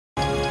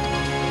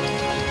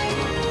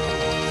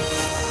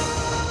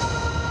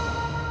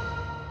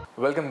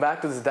Welcome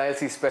back to this Dial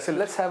C special.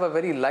 Let's have a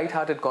very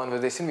light-hearted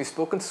conversation. We've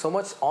spoken so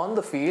much on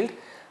the field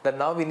that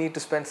now we need to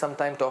spend some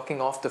time talking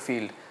off the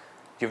field.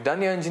 You've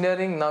done your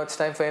engineering, now it's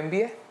time for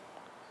MBA?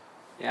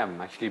 Yeah,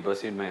 I'm actually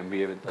pursuing my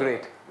MBA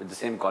with the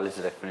same college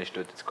that I finished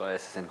with. It's called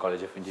SSN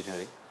College of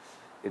Engineering.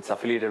 It's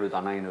affiliated with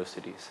Anna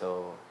University.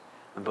 So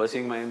I'm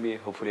pursuing my MBA.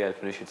 Hopefully I'll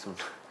finish it soon.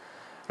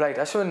 Right,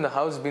 Ashwin,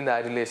 how's been the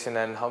adulation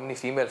and how many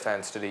female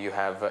fans today you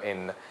have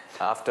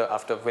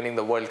after winning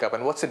the World Cup,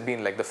 and what's it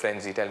been like, the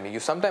frenzy? Tell me. You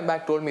sometime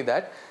back told me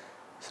that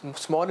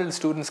small little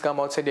students come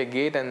outside your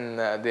gate and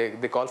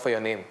they call for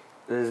your name.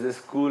 There's a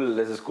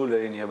school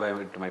very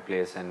nearby to my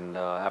place, and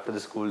after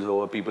the school's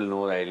over, people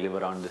know I live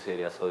around this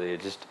area, so they're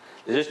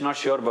just not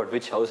sure about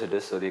which house it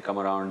is, so they come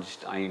around,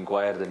 I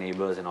inquire the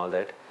neighbors and all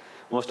that.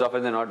 Most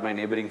often they're not my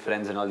neighboring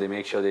friends and all, they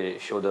make sure they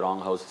show the wrong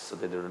houses so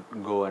they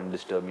don't go and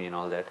disturb me and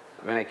all that.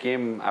 When I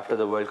came after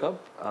the World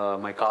Cup,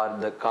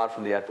 the car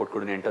from the airport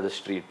couldn't enter the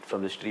street.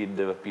 From the street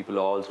there were people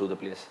all through the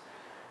place.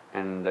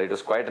 And it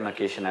was quite an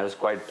occasion. I was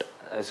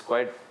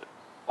quite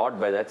awed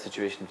by that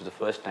situation for the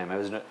first time.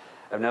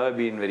 I've never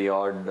been very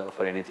awed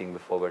for anything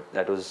before, but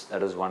that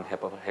was one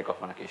heck of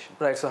an occasion.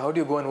 Right, so how do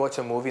you go and watch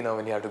a movie now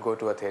when you have to go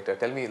to a theatre?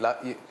 Tell me,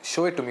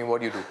 show it to me,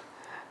 what you do.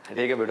 I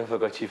take a bit of a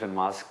kerchief and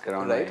mask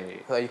around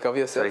so you cover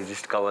yourself? So I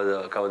just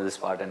cover this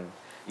part and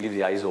leave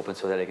the eyes open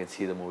so that I can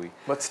see the movie.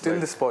 But still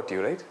they spot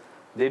you, right?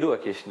 They do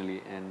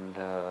occasionally, and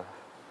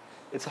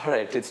it's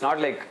alright. It's not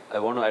like I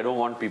don't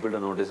want people to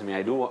notice me.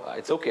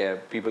 It's okay.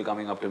 People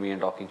coming up to me and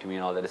talking to me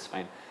and all that is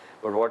fine.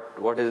 But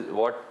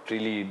what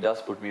really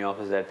does put me off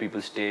is that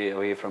people stay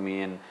away from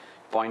me and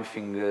point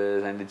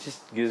fingers, and it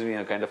just gives me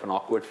a kind of an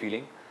awkward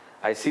feeling.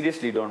 I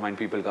seriously don't mind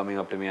people coming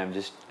up to me. I'm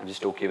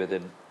just okay with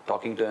it.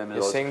 Talking to them is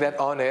You're saying that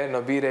on air, now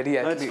be ready.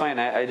 No, it's fine.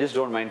 I just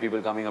don't mind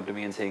people coming up to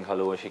me and saying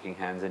hello or shaking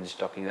hands and just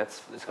talking.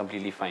 It's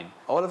completely fine.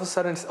 All of a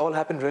sudden, it's all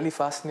happened really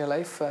fast in your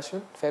life,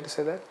 Ashwin? Fair to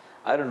say that?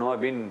 I don't know.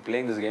 I've been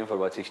playing this game for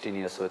about 16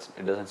 years, so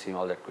it doesn't seem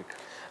all that quick.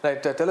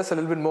 Right. Tell us a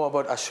little bit more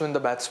about Ashwin the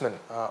batsman.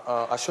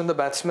 Ashwin the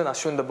batsman,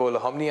 Ashwin the bowler.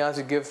 How many hours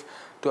do you give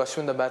to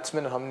Ashwin the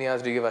batsman, and how many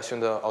hours do you give Ashwin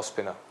the off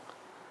spinner?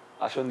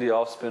 Ashwin the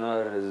off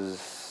spinner is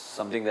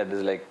something that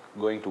is like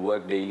going to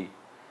work daily.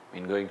 I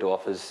mean, going to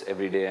office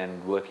every day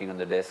and working on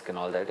the desk and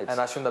all that. And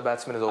Ashwin the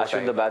batsman is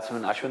overtime.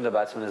 Ashwin the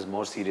batsman is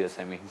more serious.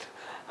 I mean,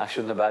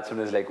 Ashwin the batsman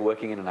is like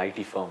working in an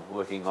IT firm,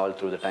 working all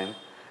through the time.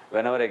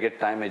 Whenever I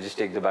get time, I just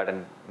take the bat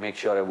and make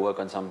sure I work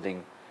on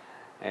something.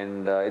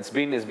 And it's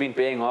been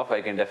paying off.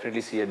 I can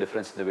definitely see a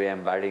difference in the way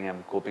I'm batting.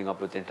 I'm coping up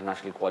with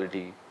international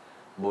quality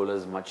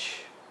bowlers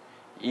much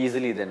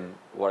easily than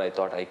what I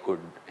thought I could.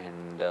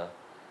 And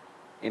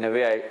in a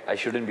way, I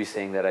shouldn't be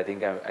saying that. I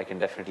think I can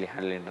definitely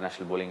handle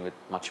international bowling with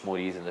much more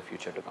ease in the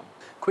future to come.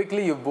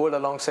 Quickly, you've bowled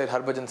alongside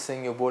Harbhajan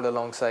Singh, you bowled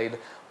alongside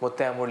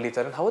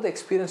Muralitharan. How was the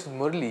experience with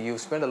Murali? You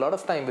spent a lot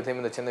of time with him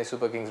in the Chennai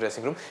Super Kings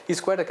dressing room. He's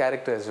quite a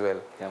character as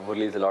well. Yeah,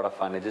 Murali is a lot of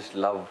fun. I just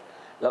love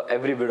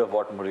every bit of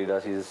what Murali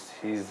does.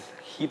 He's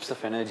heaps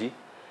of energy.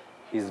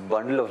 He's a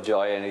bundle of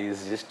joy, and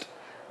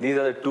these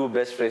are the two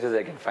best phrases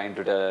I can find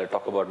to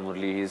talk about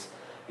Murali. He's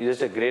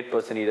just a great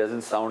person. He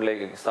doesn't sound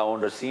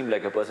or seem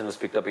like a person who's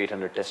picked up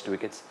 800 test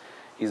wickets.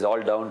 He's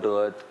all down to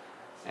earth,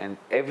 and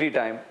every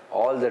time,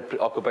 all that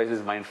occupies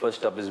his mind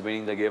first up is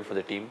winning the game for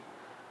the team,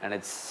 and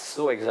it's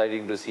so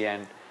exciting to see.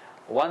 And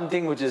one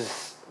thing which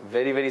is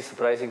very, very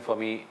surprising for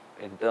me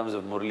in terms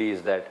of Murali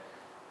is that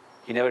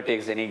he never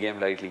takes any game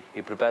lightly.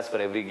 He prepares for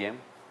every game.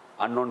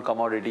 Unknown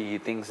commodity he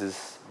thinks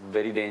is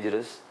very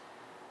dangerous.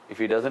 If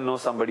he doesn't know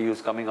somebody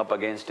who's coming up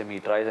against him, he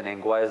tries and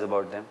inquires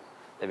about them.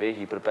 The way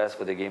he prepares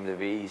for the game, the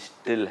way he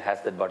still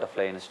has that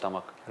butterfly in his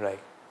stomach. Right.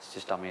 It's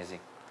just amazing.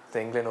 The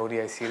England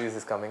ODI series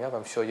is coming up.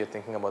 I'm sure you're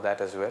thinking about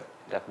that as well.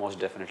 Most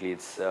definitely.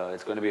 It's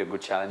going to be a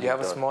good challenge. You have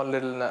a small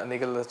little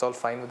niggle that's all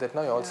fine with it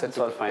now? You're all set? It's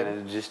all fine.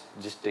 And just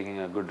taking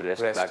a good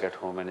rest back at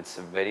home. And it's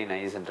a very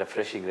nice and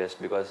refreshing rest,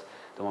 because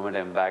the moment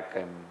I'm back,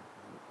 I'm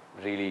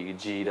really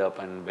G'd up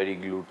and very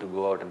glued to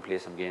go out and play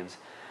some games.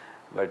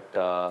 But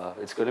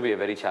it's going to be a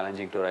very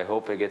challenging tour. I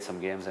hope I get some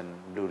games and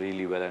do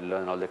really well and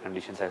learn all the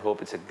conditions. I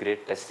hope it's a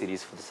great test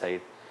series for the side,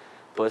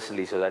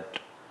 personally, so that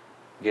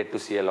I get to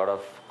see a lot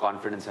of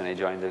confidence when I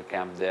join the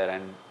camp there.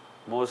 And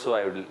more so,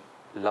 I would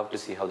love to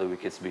see how the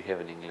wickets behave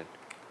in England.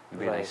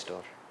 It'll be a nice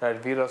tour.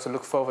 Right, we'll also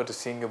look forward to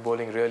seeing you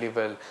bowling really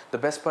well. The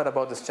best part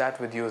about this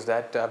chat with you is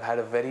that I've had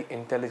a very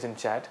intelligent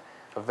chat.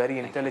 A very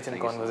intelligent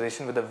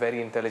conversation with a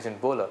very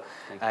intelligent bowler.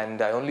 And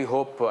I only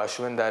hope,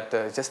 Ashwin, that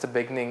it's just the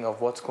beginning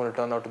of what's going to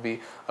turn out to be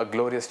a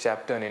glorious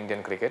chapter in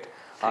Indian cricket.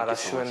 Our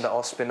Ashwin, the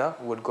off spinner,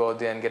 would go out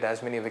there and get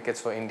as many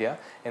wickets for India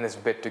in his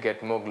bid to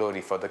get more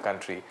glory for the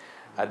country.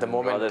 At the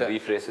moment, rather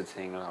rephrase it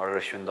saying, or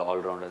Ashwin, the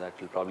all-rounder, that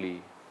will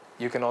probably...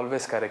 You can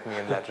always correct me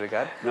in that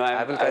regard. No,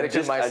 I will correct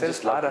you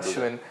myself. Our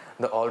Ashwin,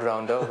 the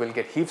all-rounder, will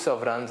get heaps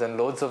of runs and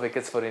loads of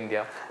wickets for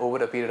India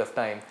over a period of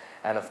time.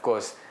 And of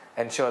course,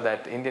 ensure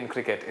that Indian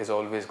cricket is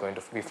always going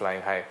to be flying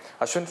high.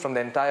 Ashwin, from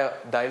the entire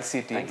Dial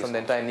C team, from the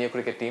entire Neo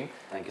Cricket team,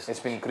 thank you so it's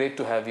been great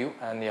to have you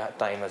and your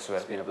time as well.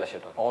 It's been a pleasure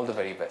talking. All the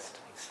very best.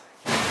 Thanks.